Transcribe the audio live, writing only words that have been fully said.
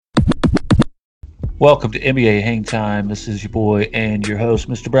Welcome to NBA Hang Time. This is your boy and your host,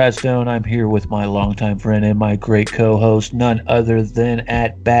 Mr. Brad Stone. I'm here with my longtime friend and my great co-host, none other than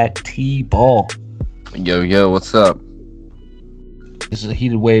at Bat T-Ball. Yo, what's up? This is a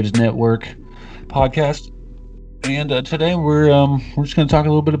Heated Waves Network podcast, and today we're just going to talk a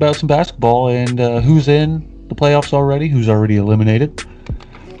little bit about some basketball and who's in the playoffs already, who's already eliminated.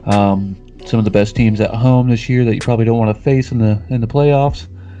 Some of the best teams at home this year that you probably don't want to face in the playoffs.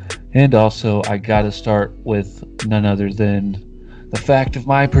 And also, I got to start with none other than the fact of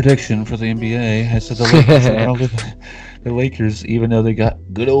my prediction for the NBA. I said the Lakers, even though they got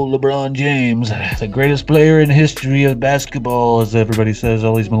good old LeBron James, the greatest player in the history of basketball, as everybody says,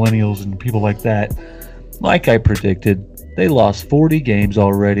 all these millennials and people like that. Like I predicted, they lost 40 games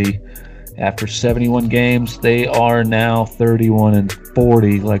already. After 71 games, they are now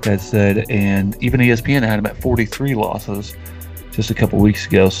 31-40, like I said, and even ESPN had them at 43 losses just a couple weeks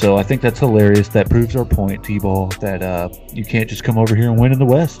ago. So I think that's hilarious. That proves our point, T-Ball, that you can't just come over here and win in the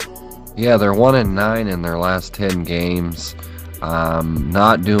West. Yeah, they're 1-9 in their last 10 games.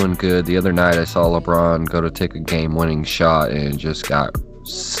 Not doing good. The other night I saw LeBron go to take a game-winning shot and just got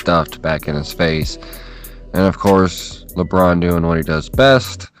stuffed back in his face. And of course, LeBron doing what he does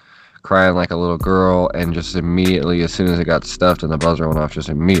best, crying like a little girl, and just immediately, as soon as it got stuffed and the buzzer went off, just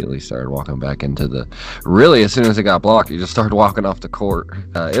immediately started walking back into really, as soon as it got blocked, he just started walking off the court.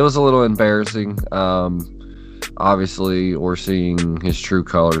 It was a little embarrassing. Obviously, we're seeing his true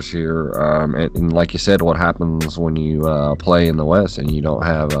colors here. And like you said, what happens when you play in the West and you don't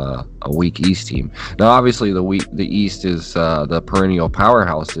have a weak East team. Now, obviously, the East is the perennial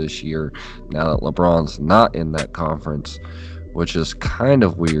powerhouse this year, now that LeBron's not in that conference, which is kind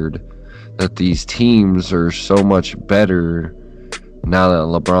of weird that these teams are so much better now that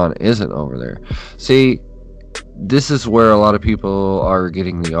LeBron isn't over there. See, this is where a lot of people are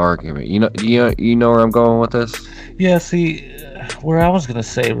getting the argument. You know where I'm going with this? Yeah, see, where I was going to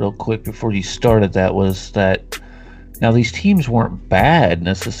say real quick before you started that was that now these teams weren't bad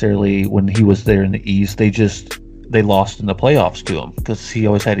necessarily when he was there in the East. They lost in the playoffs to him because he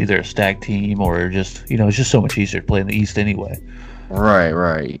always had either a stacked team or just, it's just so much easier to play in the East anyway.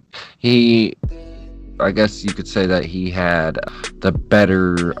 Right. I guess you could say that he had the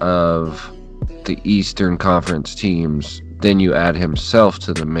better of the Eastern Conference teams. Then you add himself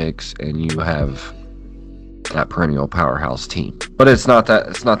to the mix and you have that perennial powerhouse team. But it's not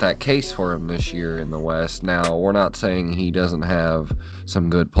that case for him this year in the West. Now, we're not saying he doesn't have some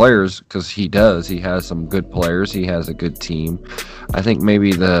good players, because he does. He has some good players. He has a good team. I think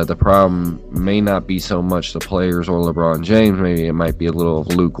maybe the problem may not be so much the players or LeBron James. Maybe it might be a little of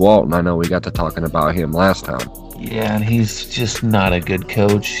Luke Walton. I know we got to talking about him last time. Yeah, and he's just not a good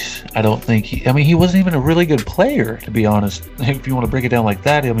coach. I don't think he wasn't even a really good player, to be honest. If you want to break it down like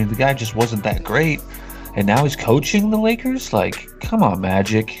that, the guy just wasn't that great. And now he's coaching the Lakers? Like, come on,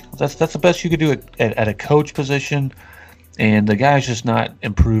 Magic. That's the best you could do at a coach position. And the guy's just not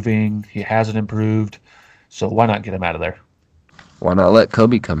improving. He hasn't improved. So why not get him out of there? Why not let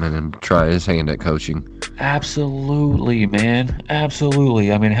Kobe come in and try his hand at coaching? Absolutely, man.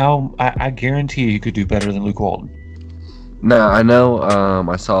 Absolutely. I guarantee you could do better than Luke Walton. Now, I know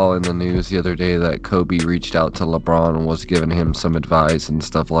I saw in the news the other day that Kobe reached out to LeBron and was giving him some advice and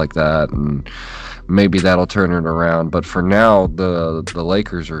stuff like that, and maybe that'll turn it around. But for now, the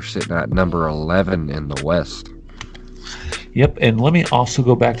Lakers are sitting at number 11 in the West. Yep, and let me also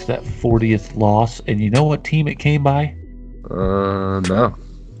go back to that 40th loss, and you know what team it came by? No.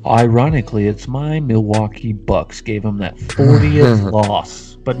 Ironically, it's my Milwaukee Bucks gave them that 40th loss.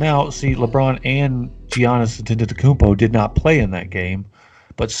 But now, see, LeBron and Giannis Antetokounmpo did not play in that game,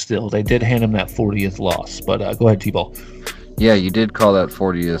 but still, they did hand him that 40th loss. But go ahead, T-Ball. Yeah, you did call that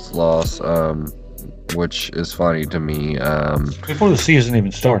 40th loss, which is funny to me. Before the season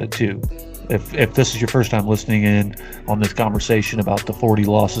even started, too. If this is your first time listening in on this conversation about the 40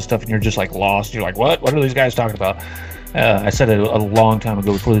 losses stuff, and you're just like lost, you're like, what? What are these guys talking about? I said it a long time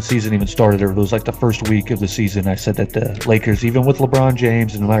ago before the season even started, or it was like the first week of the season. I said that the Lakers, even with LeBron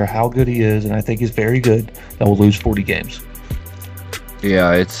James, and no matter how good he is, and I think he's very good, that will lose 40 games.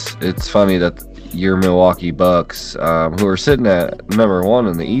 Yeah, it's funny that your Milwaukee Bucks, who are sitting at number 1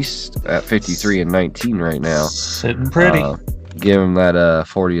 in the East at 53-19 right now, sitting pretty, give them that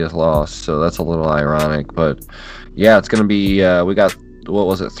 40th loss. So that's a little ironic, but yeah, it's gonna be. We got, what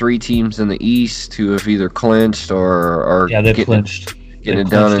was it, 3 teams in the East who have either clinched or they've clinched. Getting it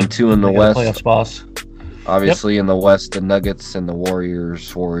done, and 2 in the West. Playoff spots. Obviously, in the West, the Nuggets and the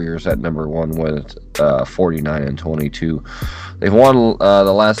Warriors at number 1 with 49-22. They've won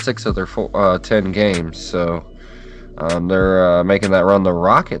the last 6 of their 10 games, so They're making that run. The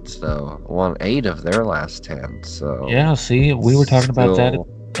Rockets, though, won 8 of their last 10. So Yeah, see, we were talking about that still-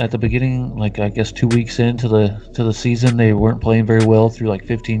 at the beginning, like I guess 2 weeks into the season. They weren't playing very well through like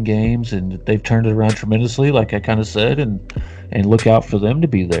 15 games, and they've turned it around tremendously, like I kind of said, and look out for them to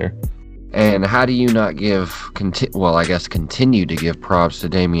be there. And how do you not continue to give props to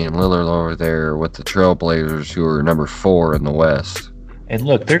Damian Lillard over there with the Trailblazers, who are number 4 in the West? And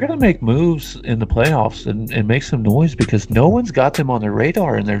look, they're going to make moves in the playoffs and make some noise because no one's got them on their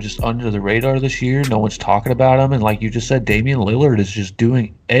radar, and they're just under the radar this year. No one's talking about them. And like you just said, Damian Lillard is just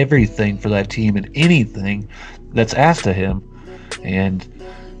doing everything for that team and anything that's asked of him. And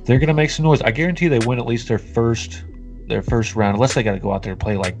they're going to make some noise. I guarantee they win at least their first round, unless they got to go out there and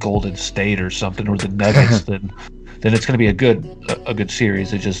play like Golden State or something, or the Nuggets. then it's going to be a good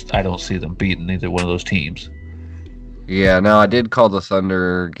series. I don't see them beating either one of those teams. Yeah, no, I did call the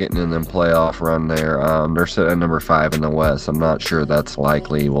Thunder getting in the playoff run there. They're sitting at number 5 in the West. I'm not sure that's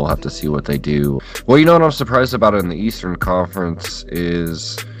likely. We'll have to see what they do. Well, you know what I'm surprised about in the Eastern Conference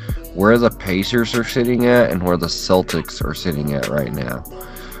is where the Pacers are sitting at and where the Celtics are sitting at right now.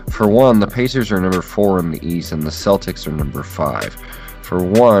 For one, the Pacers are number 4 in the East and the Celtics are number 5. For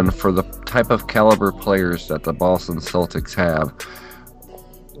one, for the type of caliber players that the Boston Celtics have,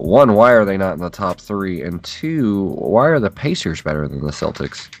 one, why are they not in the top 3? And 2, why are the Pacers better than the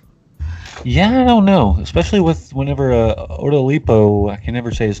Celtics? Yeah, I don't know. Especially with whenever Oladipo, I can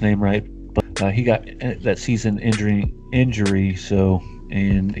never say his name right, but he got that season injury, so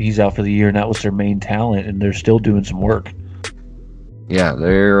and he's out for the year, and that was their main talent, and they're still doing some work. Yeah,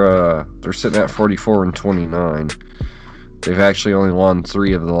 they're sitting at 44-29. They've actually only won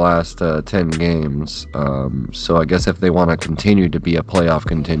 3 of the last 10 games. So I guess if they want to continue to be a playoff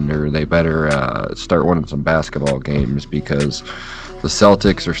contender, they better start winning some basketball games because the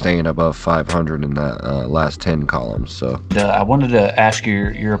Celtics are staying above 500 in that last 10 columns. So I wanted to ask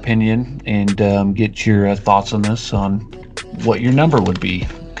your opinion and get your thoughts on this, on what your number would be.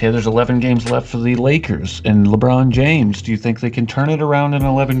 Okay, there's 11 games left for the Lakers and LeBron James. Do you think they can turn it around in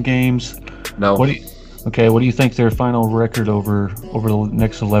 11 games? No. What do you think their final record over the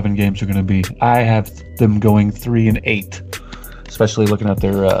next 11 games are going to be? I have them going 3-8, especially looking at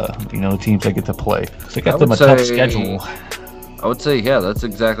their the teams they get to play. So they got them a tough schedule. I would say, yeah, that's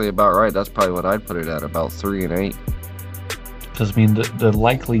exactly about right. That's probably what I'd put it at, about 3-8. Because I mean, the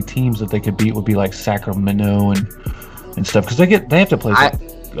likely teams that they could beat would be like Sacramento and stuff. Because they have to play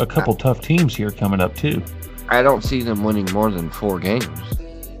a couple tough teams here coming up too. I don't see them winning more than 4 games.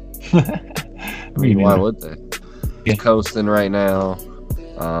 I mean, why would they? He's coasting right now.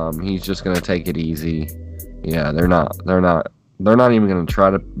 He's just gonna take it easy. Yeah, they're not even gonna try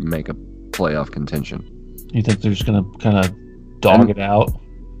to make a playoff contention. You think they're just gonna kind of dog it out?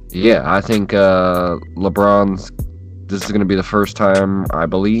 Yeah, I think this is gonna be the first time, I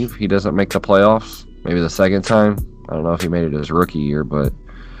believe, he doesn't make the playoffs. Maybe the second time. I don't know if he made it his rookie year, but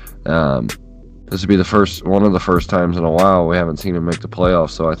this would be one of the first times in a while we haven't seen him make the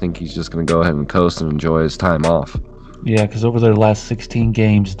playoffs, so I think he's just going to go ahead and coast and enjoy his time off. Yeah, because over their last 16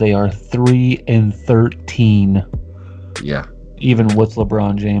 games, they are 3-13. Yeah. Even with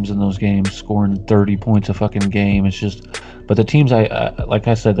LeBron James in those games, scoring 30 points a fucking game. It's just, but the teams like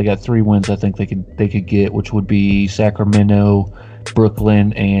I said, they got 3 wins. I think they could get, which would be Sacramento,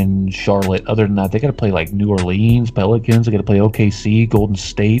 Brooklyn, and Charlotte. Other than that, they got to play like New Orleans, Pelicans. They got to play OKC, Golden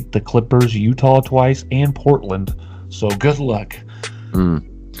State, the Clippers, Utah twice, and Portland. So good luck.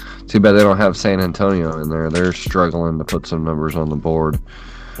 Too bad they don't have San Antonio in there. They're struggling to put some numbers on the board.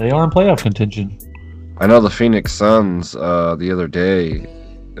 They are in playoff contention. I know the Phoenix Suns the other day,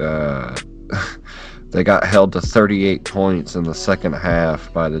 they got held to 38 points in the second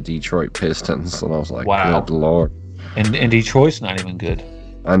half by the Detroit Pistons, and I was like, wow. Good Lord. And Detroit's not even good.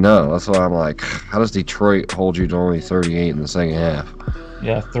 I know. That's why I'm like, how does Detroit hold you to only 38 in the second half?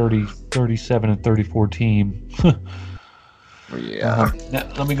 Yeah, 30, 37, and 34 team. Yeah. Now,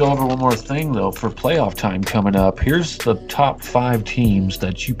 let me go over one more thing, though, for playoff time coming up. Here's the top 5 teams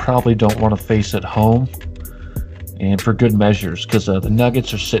that you probably don't want to face at home, and for good measures, because the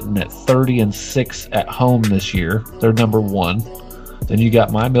Nuggets are sitting at 30-6 at home this year. They're number 1. Then you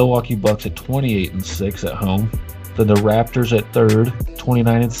got my Milwaukee Bucks at 28-6 at home. Then the Raptors at 3rd,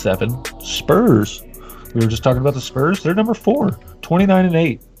 29-7. Spurs, we were just talking about the Spurs. They're number 4,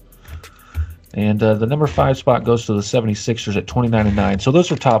 29-8. And the number 5 spot goes to the 76ers at 29-9. So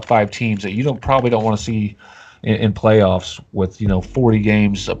those are top 5 teams that you probably don't want to see in playoffs with 40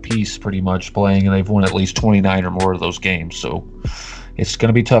 games apiece pretty much playing, and they've won at least 29 or more of those games. So it's going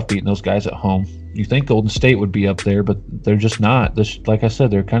to be tough beating those guys at home. You think Golden State would be up there, but they're just not. Like I said,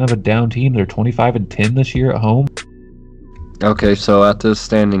 they're kind of a down team. They're 25-10 this year at home. Okay, so at this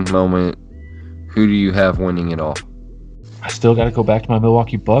standing moment, who do you have winning it all? I still got to go back to my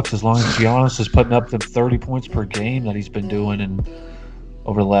Milwaukee Bucks as long as Giannis is putting up the 30 points per game that he's been doing and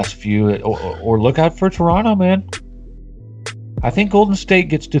over the last few. Or look out for Toronto, man. I think Golden State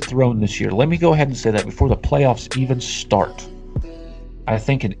gets dethroned this year. Let me go ahead and say that before the playoffs even start. I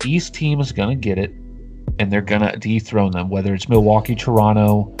think an East team is going to get it, and they're going to dethrone them, whether it's Milwaukee,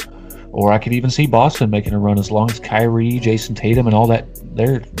 Toronto, or I could even see Boston making a run as long as Kyrie, Jason Tatum, and all that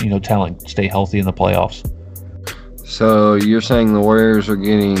their talent stay healthy in the playoffs. So you're saying the Warriors are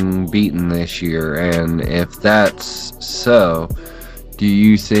getting beaten this year, and if that's so, do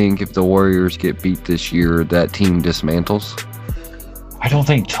you think if the Warriors get beat this year, that team dismantles? I don't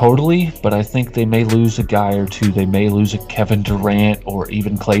think totally, but I think they may lose a guy or two. They may lose a Kevin Durant or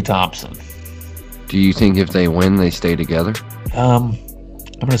even Klay Thompson. Do you think if they win, they stay together? I'm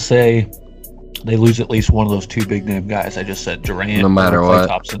going to say they lose at least one of those two big name guys I just said, Durant No matter or Klay what.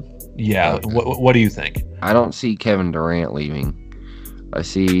 Thompson. Yeah. Okay. What do you think? I don't see Kevin Durant leaving. I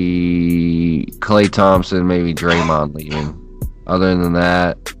see Klay Thompson, maybe Draymond leaving. Other than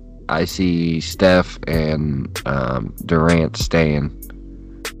that, I see Steph and Durant staying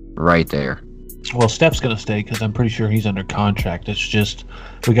right there. Well, Steph's going to stay because I'm pretty sure he's under contract. It's just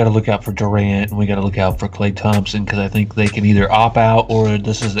we got to look out for Durant and we got to look out for Klay Thompson because I think they can either opt out or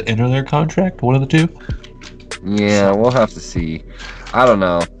this is the end of their contract. One of the two. Yeah, we'll have to see. I don't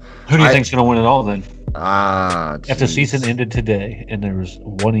know. Who do you think's going to win it all then? If the Geez. season ended today and there was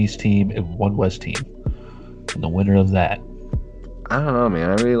one East team and one West team, and the winner of that. I don't know, man.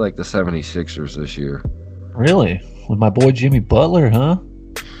 I really like the 76ers this year. Really? With my boy Jimmy Butler, huh?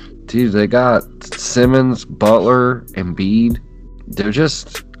 Dude, they got Simmons, Butler, Embiid. They're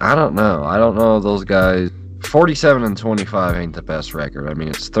just, I don't know. I don't know those guys. 47-25 ain't the best record. I mean,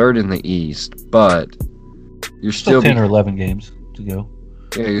 it's third in the East, but you're still 10 or 11 games to go.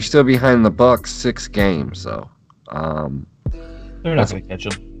 Yeah, you're still behind the Bucks 6 games, so They're not going to catch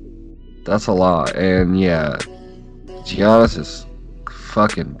them. that's a lot. And yeah, Giannis is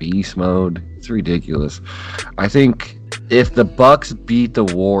fucking beast mode. It's ridiculous. I think if the Bucks beat the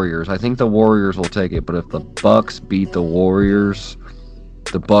Warriors, I think the Warriors will take it. But if the Bucks beat the Warriors,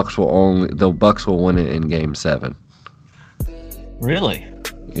 the Bucks will win it in Game 7. Really?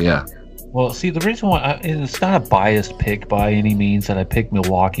 Yeah. Well, see, the reason why it's not a biased pick by any means that I picked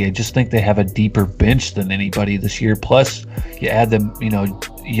Milwaukee. I just think they have a deeper bench than anybody this year. Plus, you add them,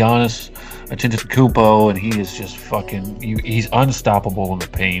 Giannis Antetokounmpo, and he is just he's unstoppable in the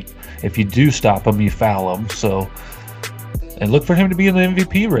paint. If you do stop him, you foul him. So, and look for him to be in the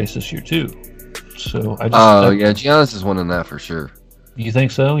MVP race this year too. So yeah, Giannis is winning that for sure. You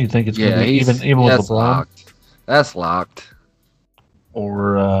think so? You think it's going to be even with that's LeBron? locked. That's locked.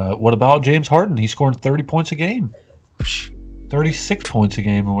 Or what about James Harden? He's scoring 30 points a game. 36 points a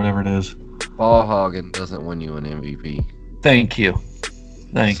game or whatever it is. Ball hogging doesn't win you an MVP. Thank you.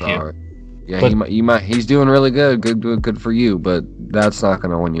 Thank you. Yeah, But- he might. He's doing really good. Good for you. But that's not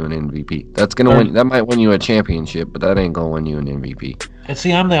going to win you an MVP. That's going to win. That might win you a championship, but that ain't going to win you an MVP. And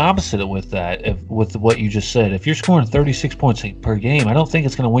see, I'm the opposite with that, with what you just said. If you're scoring 36 points per game, I don't think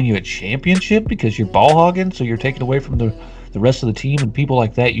it's going to win you a championship because you're ball hogging, so you're taking away from the rest of the team, and people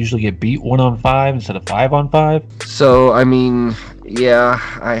like that usually get beat 1-on-5 instead of 5-on-5. So I mean, yeah,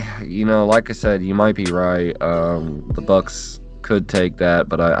 like I said, you might be right. The Bucks could take that,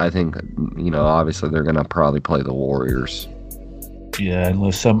 but I think obviously they're going to probably play the Warriors. Yeah,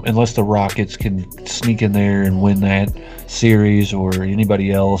 unless the Rockets can sneak in there and win that series or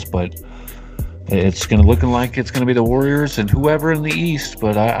anybody else, but it's looking like it's going to be the Warriors and whoever in the East.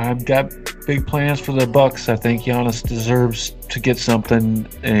 But I've got big plans for the Bucks. I think Giannis deserves to get something,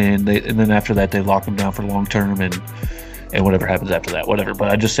 and then after that they lock him down for long term and whatever happens after that, whatever. But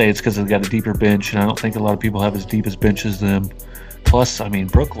I just say it's because they've got a deeper bench, and I don't think a lot of people have as deep as bench as them. Plus, I mean,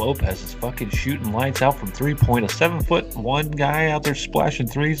 Brook Lopez is fucking shooting lights out from 3-point. A 7'1" guy out there splashing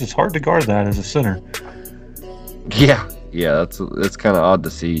threes. It's hard to guard that as a center. Yeah, that's kind of odd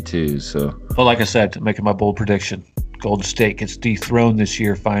to see too. So, But like I said, making my bold prediction, Golden State gets dethroned this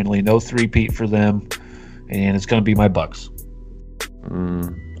year finally. No three-peat for them, and it's going to be my Bucks.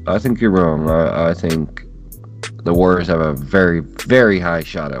 I think you're wrong. I think the Warriors have a very, very high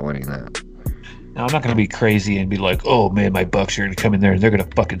shot at winning that. Now, I'm not going to be crazy and be like, oh, man, my Bucks are going to come in there and they're going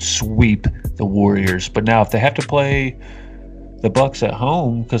to fucking sweep the Warriors. But now if they have to play the Bucks at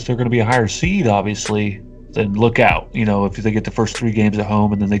home because they're going to be a higher seed, obviously, then look out. If they get the first 3 games at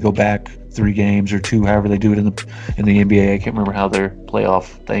home and then they go back 3 games or 2, however they do it in the NBA. I can't remember how their playoff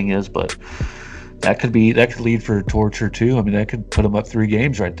thing is, but that could lead for torture too. I mean, that could put them up 3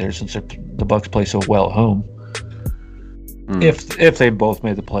 games right there since the Bucks play so well at home. If they both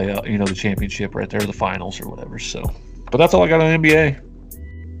made the playoff, the championship right there, the finals or whatever. So, but that's all I got on NBA.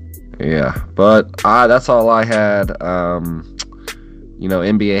 Yeah, but that's all I had.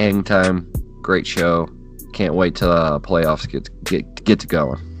 NBA Hang Time, great show. Can't wait till playoffs get to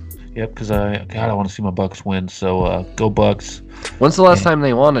going. Yep, because I want to see my Bucks win. So go Bucks. When's the last time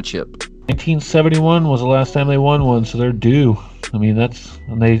they won a chip? 1971 was the last time they won one, so they're due. I mean,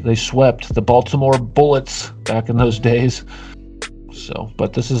 they swept the Baltimore Bullets back in those days. So,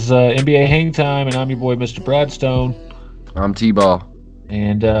 but this is NBA Hang Time, and I'm your boy, Mr. Bradstone. I'm T-Ball.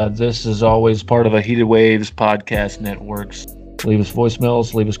 And this is always part of a Heated Waves podcast networks. Leave us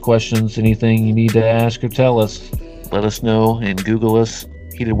voicemails, leave us questions, anything you need to ask or tell us. Let us know and Google us,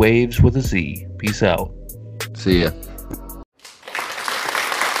 Heated Waves with a Z. Peace out. See ya.